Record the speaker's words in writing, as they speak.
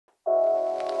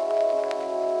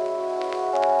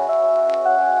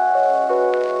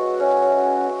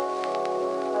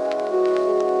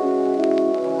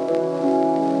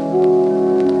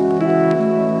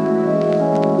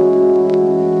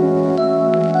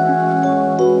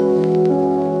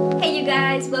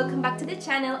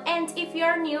channel, and if you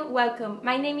are new, welcome.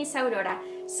 My name is Aurora.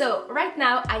 So right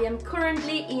now I am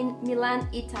currently in Milan,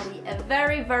 Italy, a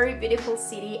very beautiful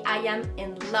city. I am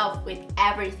in love with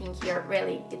everything here,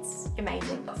 really, it's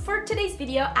amazing. For today's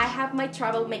video I have my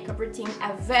travel makeup routine,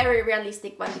 a very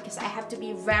realistic one, because I have to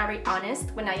be very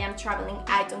honest. When I am traveling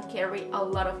I don't carry a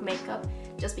lot of makeup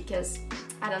just because,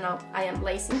 I don't know, I am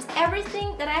lazy.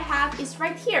 Everything that I have is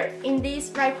right here in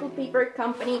this Rifle Paper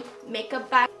Company makeup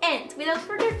bag. And without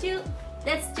further ado,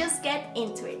 let's just get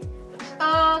into it.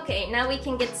 Okay, now we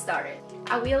can get started.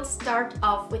 I will start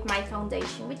off with my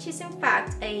foundation, which is in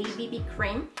fact a BB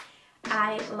cream.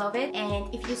 I love it,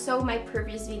 and if you saw my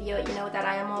previous video, you know that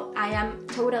I am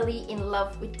totally in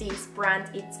love with this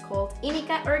brand. It's called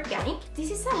INIKA Organic.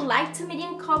 This is a light to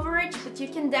medium coverage, but you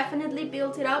can definitely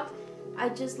build it up. I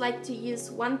just like to use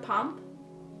one pump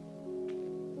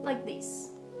like this.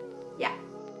 Yeah.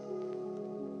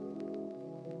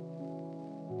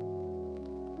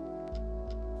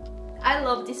 I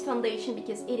love this foundation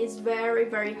because it is very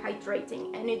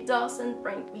hydrating and it doesn't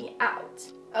bring me out.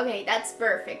 Okay, that's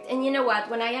perfect. And you know what,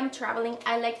 when I am traveling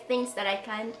I like things that I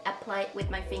can apply with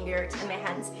my fingers and my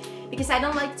hands, because I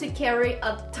don't like to carry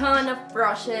a ton of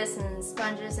brushes and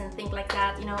sponges and things like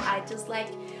that. You know,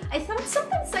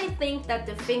 sometimes I think that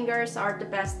the fingers are the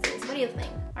best things. What do you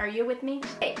think? Are you with me?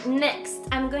 Okay, next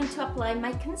I'm going to apply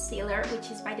my concealer, which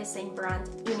is by the same brand,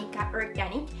 INIKA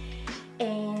Organic.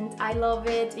 And I love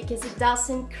it because it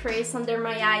doesn't crease under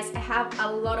my eyes. I have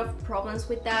a lot of problems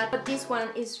with that, but this one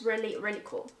is really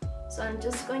cool. So I'm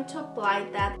just going to apply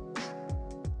that.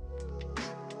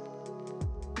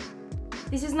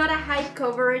 This is not a high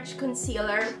coverage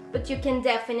concealer, but you can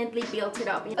definitely build it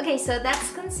up. Okay, so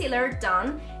that's concealer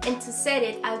done, and to set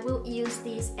it I will use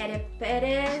this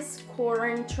Perez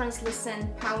Corn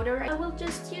Translucent Powder. I will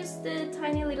just use the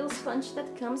tiny little sponge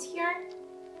that comes here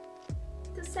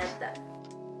to set that.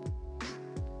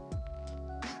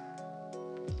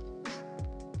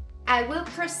 I will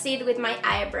proceed with my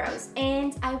eyebrows,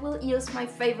 and I will use my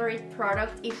favorite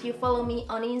product. If you follow me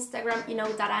on Instagram, you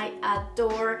know that I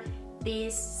adore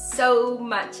this so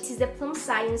much. This is the Plume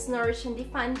Science Nourish and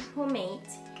Define Pomade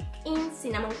in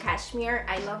Cinnamon Cashmere.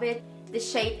 I love it. The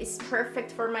shade is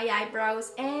perfect for my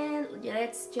eyebrows, and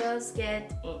let's just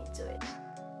get into it.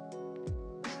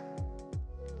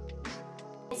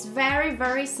 It's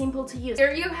very simple to use.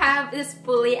 Here you have the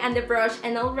spoolie and the brush,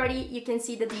 and already you can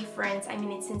see the difference. I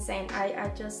mean, it's insane. I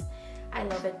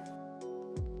love it.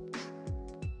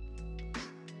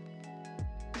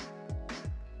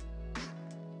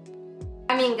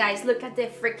 I mean, guys, look at the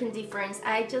freaking difference.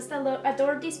 I just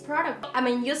adore this product. I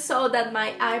mean, you saw that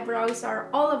my eyebrows are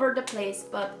all over the place,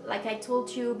 but like I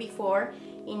told you before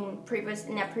in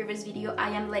a previous video,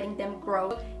 I am letting them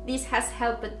grow. This has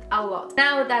helped a lot.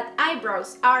 Now that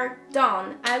eyebrows are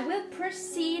done, I will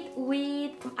proceed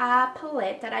with a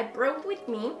palette that I brought with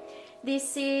me.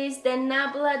 This is the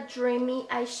Nabla Dreamy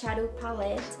Eyeshadow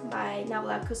Palette by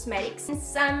Nabla Cosmetics.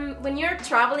 When you're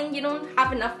traveling, you don't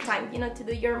have enough time, you know, to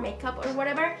do your makeup or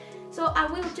whatever. So I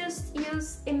will just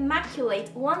use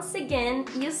Immaculate once again,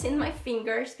 using my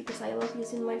fingers, because I love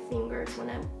using my fingers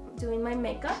when I'm doing my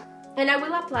makeup. And I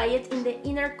will apply it in the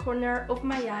inner corner of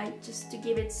my eye just to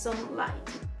give it some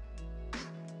light.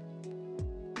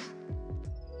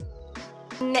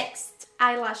 Next,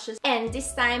 eyelashes. And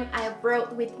this time I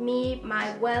brought with me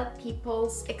my Well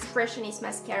People's Expressionist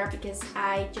Mascara, because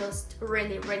I just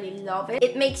really love it.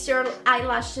 It makes your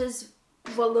eyelashes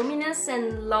voluminous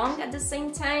and long at the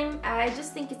same time. I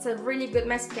just think it's a really good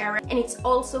mascara, and it's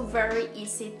also very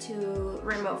easy to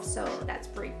remove, so that's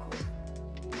pretty cool.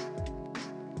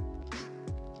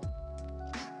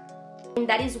 And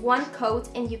that is one coat,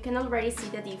 and you can already see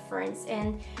the difference.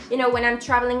 And you know, when I'm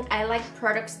traveling I like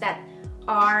products that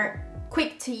are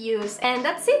quick to use, and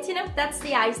that's it, you know, that's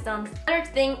the eyes done. Another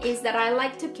thing is that I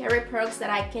like to carry products that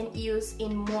I can use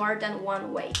in more than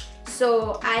one way.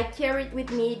 So I carried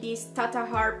with me this Tata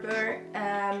Harper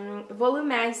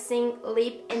volumizing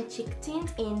lip and cheek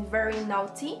tint in Very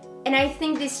Naughty, and I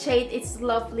think this shade is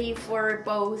lovely for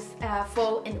both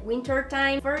fall and winter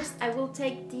time. First I will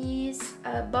take this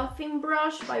buffing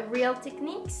brush by Real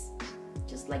Techniques,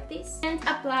 just like this, and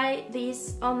apply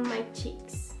this on my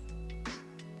cheeks.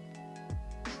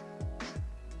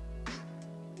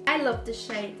 I love the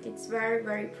shade, it's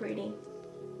very pretty.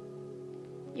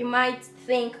 You might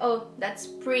think, oh, that's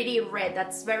pretty red,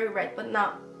 that's very red, but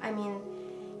no, I mean,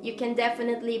 you can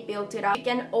definitely build it up. You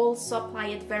can also apply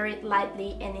it very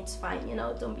lightly and it's fine, you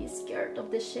know, don't be scared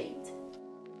of the shade.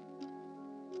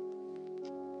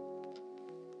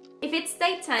 If it's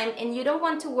daytime and you don't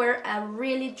want to wear a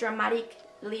really dramatic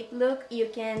lip look, you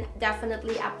can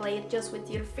definitely apply it just with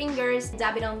your fingers,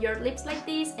 dab it on your lips like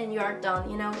this, and you are done,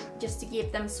 you know, just to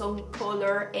give them some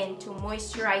color and to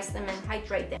moisturize them and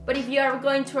hydrate them. But if you are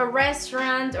going to a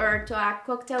restaurant or to a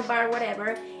cocktail bar,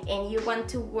 whatever, and you want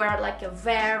to wear like a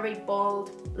very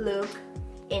bold look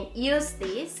and use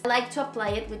this, I like to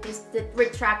apply it with this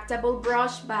retractable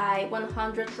brush by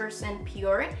 100%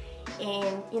 Pure,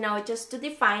 and you know, just to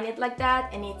define it like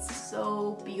that, and it's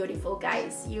so beautiful,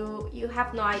 guys. You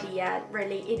have no idea,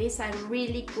 really. It is a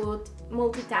really good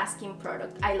multitasking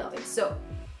product. I love it. So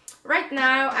right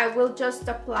now I will just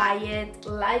apply it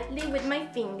lightly with my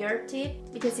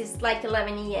fingertip because it's like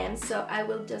 11 AM, so I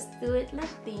will just do it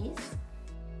like this.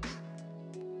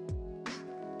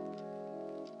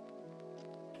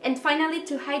 And finally,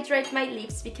 to hydrate my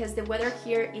lips, because the weather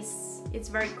here it's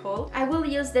very cold, I will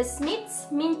use the Smith's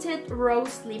Minted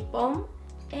Rose Lip Balm,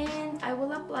 and I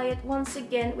will apply it once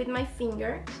again with my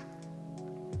finger.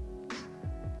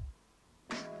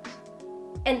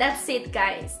 And that's it,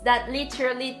 guys. That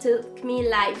literally took me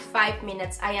like 5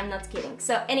 minutes. I am not kidding.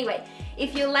 So anyway,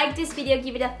 if you like this video,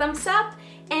 give it a thumbs up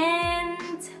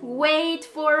and wait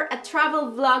for a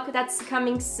travel vlog that's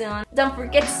coming soon. Don't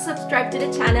forget to subscribe to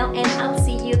the channel, and I'll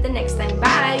see you the next time.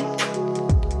 Bye!